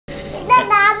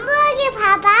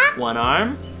One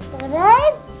arm. One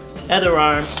arm. Other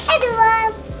arm. Other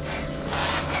arm.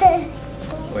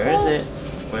 Where is it?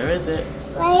 Where is it?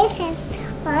 Where is it?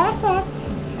 Where is it?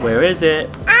 Where is it?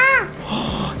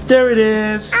 Ah. There it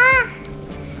is. Ah.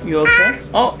 You okay?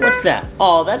 Oh, what's that?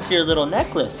 Oh, that's your little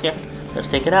necklace. Here, let's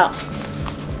take it out.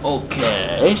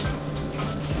 Okay.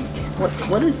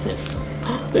 What is this?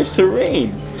 There's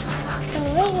Serene.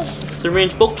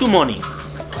 Serene's 복주머니.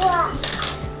 우와.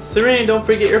 Serene, don't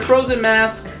forget your frozen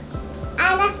mask.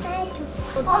 알았어요.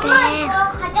 엄마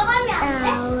이거 가져가면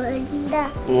안 돼?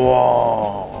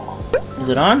 Whoa. Is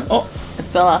it on? Oh, it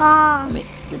fell off. Let me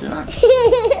get it on.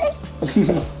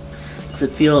 Does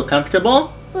it feel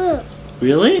comfortable? 응.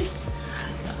 Really?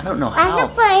 I don't know how.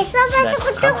 엄마.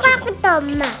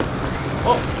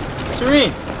 Oh,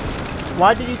 Serene,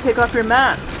 why did you take off your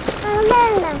mask?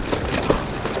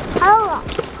 더워.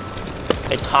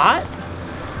 It's hot,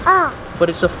 but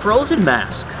it's a frozen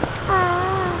mask.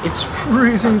 It's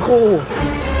freezing cold.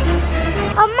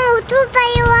 엄마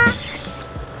오토바이 와.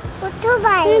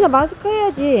 오토바이. 혜린아 마스크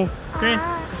해야지. Serene,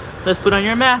 let's put on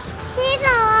your mask.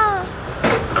 싫어.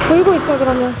 들고 있어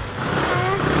그러면.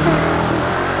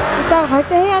 이따 갈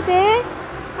때 해야 돼.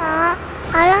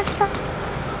 알았어.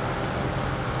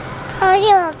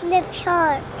 별이 없네,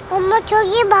 별. 엄마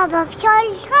저기 봐봐. 별 하나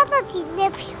있네,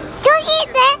 별. 저기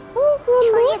있네.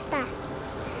 저기 있다.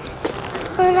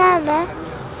 그 다음에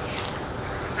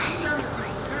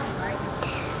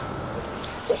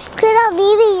그럼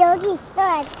이미 여기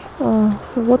있어야 돼.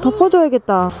 뭐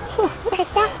덮어줘야겠다.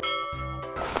 됐다.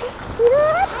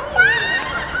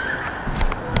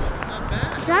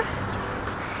 됐어?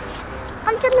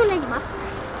 깜짝 놀라지 마.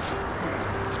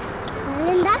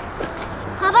 날린다?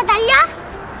 봐봐, 날려?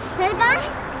 별 봐?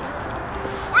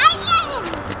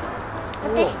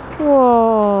 어때?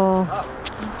 우와.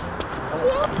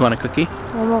 You want a cookie?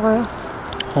 뭐 먹어요?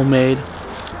 Homemade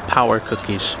power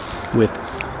cookies with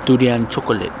durian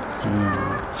chocolate.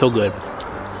 So good.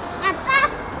 아빠,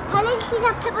 달리기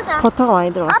시작해보자. 버터가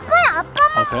많이 들어갔어. 아빠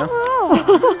Okay.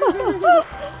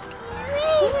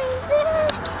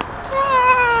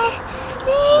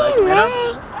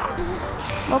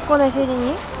 먹고 내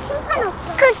시린이?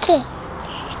 쿠키.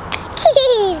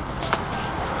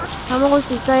 다 먹을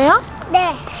수 있어요?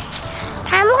 네.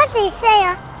 다 먹을 수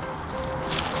있어요.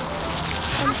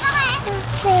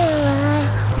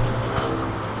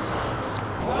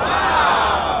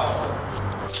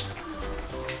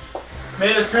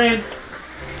 Made a screen.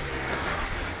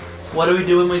 What do we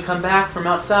do when we come back from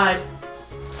outside?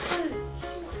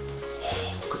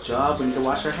 Good job. We need to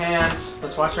wash our hands.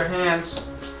 Let's wash our hands.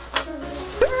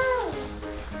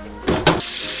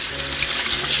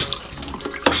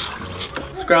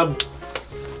 Scrub.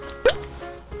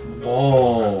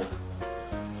 Whoa.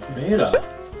 Maida.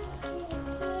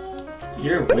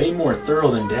 You're way more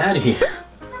thorough than Daddy.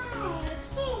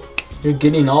 You're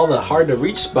getting all the hard to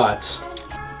reach spots.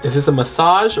 Is this a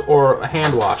massage or a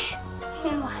hand wash?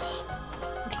 Hand wash.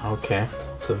 Okay,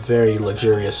 it's a very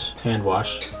luxurious hand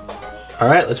wash. All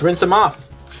right, let's rinse them off.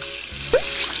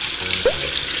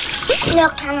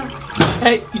 이렇게 하는 거.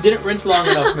 Hey, you didn't rinse long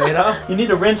enough, Maida. You need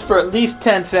to rinse for at least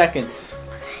 10 seconds.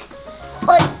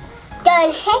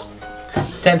 둘, 셋.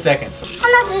 10 seconds.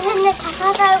 하나, 둘, 셋, 넷,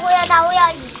 다섯, 여섯,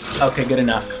 나오야지. Okay, good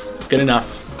enough. Good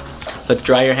enough. Let's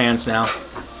dry your hands now.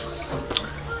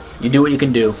 You do what you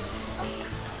can do.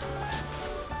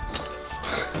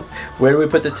 Where do we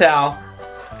put the towel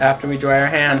after we dry our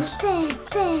hands?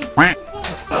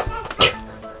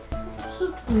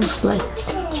 Looks like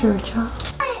church, huh?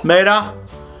 Maida,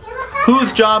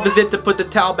 whose job is it to put the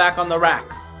towel back on the rack?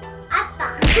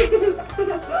 아빠.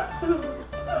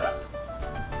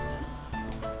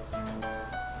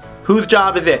 Whose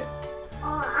job is it?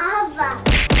 아빠.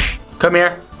 Come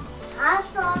here.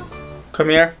 알았어. Come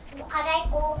here.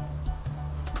 갈아입고.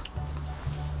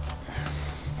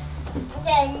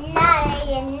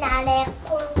 옛날에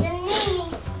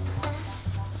공주님이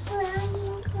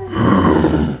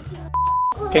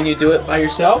Can you do it by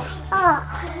yourself? 어.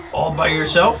 All by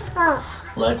yourself? 어.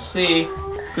 Let's see.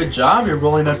 Good job. You're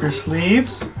rolling up your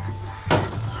sleeves.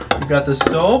 You got the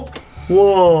soap.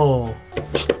 Whoa.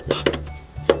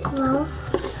 고마워.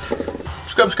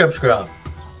 Scrub, scrub, scrub.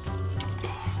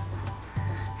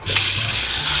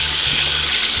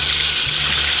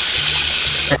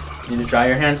 You need to dry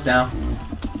your hands now.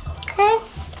 그래?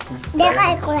 내가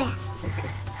할 거야.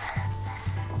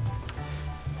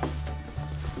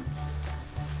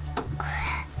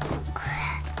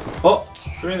 Oh,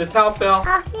 Serene, the towel fell.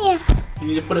 아니야. You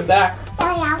need to put it back.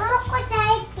 나 약 먹고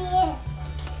자야지.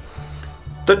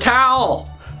 The towel!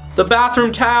 The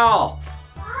bathroom towel!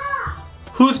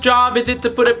 Whose job is it to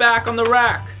put it back on the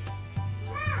rack?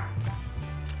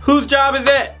 Whose job is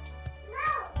it?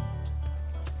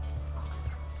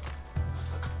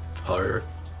 Her.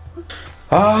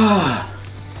 Ah.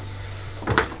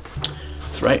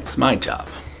 That's right, it's my job.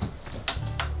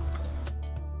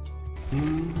 Give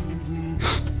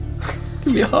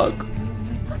me a hug.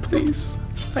 Please.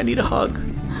 I need a hug.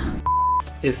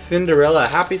 Is Cinderella a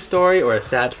happy story or a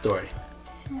sad story?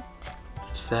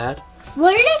 Sad?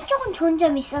 원래 조금 좋은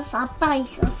점이 있었어. 아빠가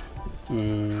있어서.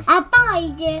 아빠가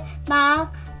이제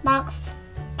막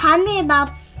밤에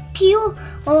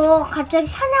갑자기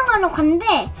사냥하러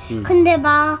간대. 근데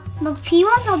막 비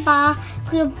와서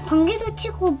그냥 번개도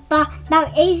치고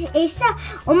엘사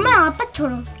엄마랑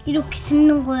아빠처럼 이렇게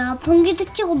듣는 거야.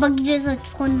 번개도 치고 이래서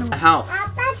죽었는 거야. House.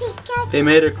 아빠 비켜. They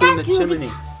made her clean the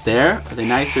chimney. There? Are they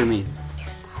nice or mean?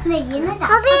 근데 얘는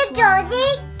거기 어디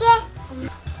있게?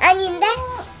 아닌데?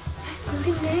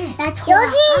 여기네.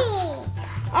 여기.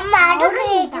 엄마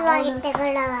아르그를 좋아하겠대.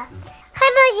 그러면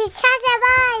할머니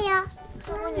찾아봐요.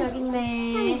 할머니 여기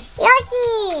있네. 여기.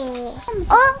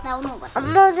 나오는 거.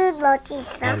 엄마는 어디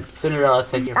있어? Cinderella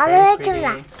said your 나도 face 해줄래.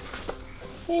 pretty.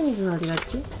 혜인이 눈 어디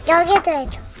갔지? 여기도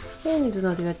해줘. 혜인이 눈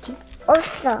어디 갔지?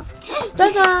 없어.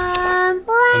 짜잔.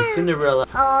 And Cinderella.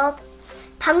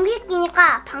 방귀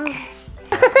끼니까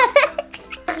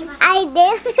아이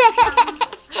냄새.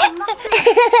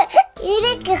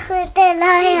 이렇게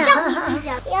흔들어요.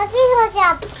 여기서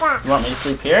잡까? You want me to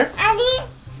sleep here? 아니.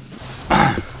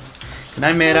 Good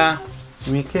night, Mera.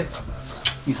 Give me a kiss.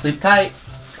 You sleep tight.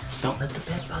 Don't let the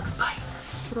bed bugs bite.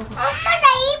 엄마 나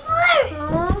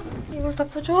이불. 이걸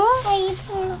덮어줘? 나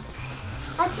이불.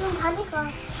 지금 가니까.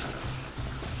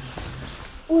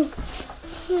 오.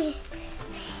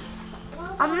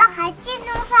 엄마 같이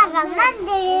농사 안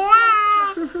만들래?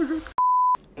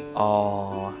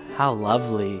 Oh, how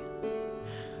lovely.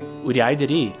 우리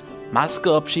아이들이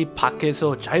마스크 없이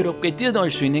밖에서 자유롭게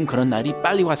뛰어놀 수 있는 그런 날이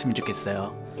빨리 왔으면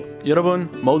좋겠어요. 여러분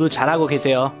모두 잘하고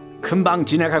계세요. 금방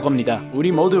지나갈 겁니다.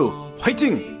 우리 모두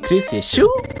화이팅! 크리스의 슈!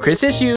 크리스의 슈!